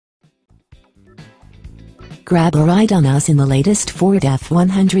Grab a ride on us in the latest Ford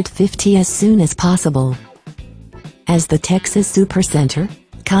F-150 as soon as possible. As the Texas Supercenter,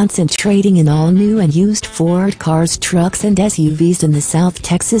 concentrating in all new and used Ford cars, trucks and SUVs in the South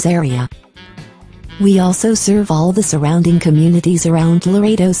Texas area. We also serve all the surrounding communities around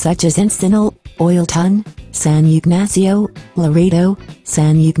Laredo such as Encino, Oilton, San Ygnacio, Laredo,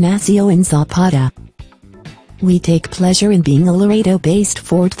 San Ygnacio and Zapata. We take pleasure in being a Laredo-based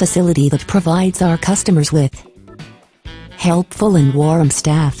Ford facility that provides our customers with helpful and warm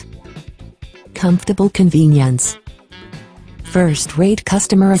staff, comfortable convenience, first-rate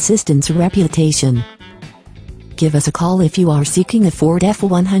customer assistance reputation. Give us a call if you are seeking a Ford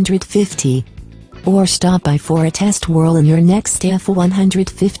F-150, or stop by for a test whirl in your next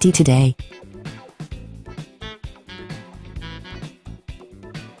F-150 today.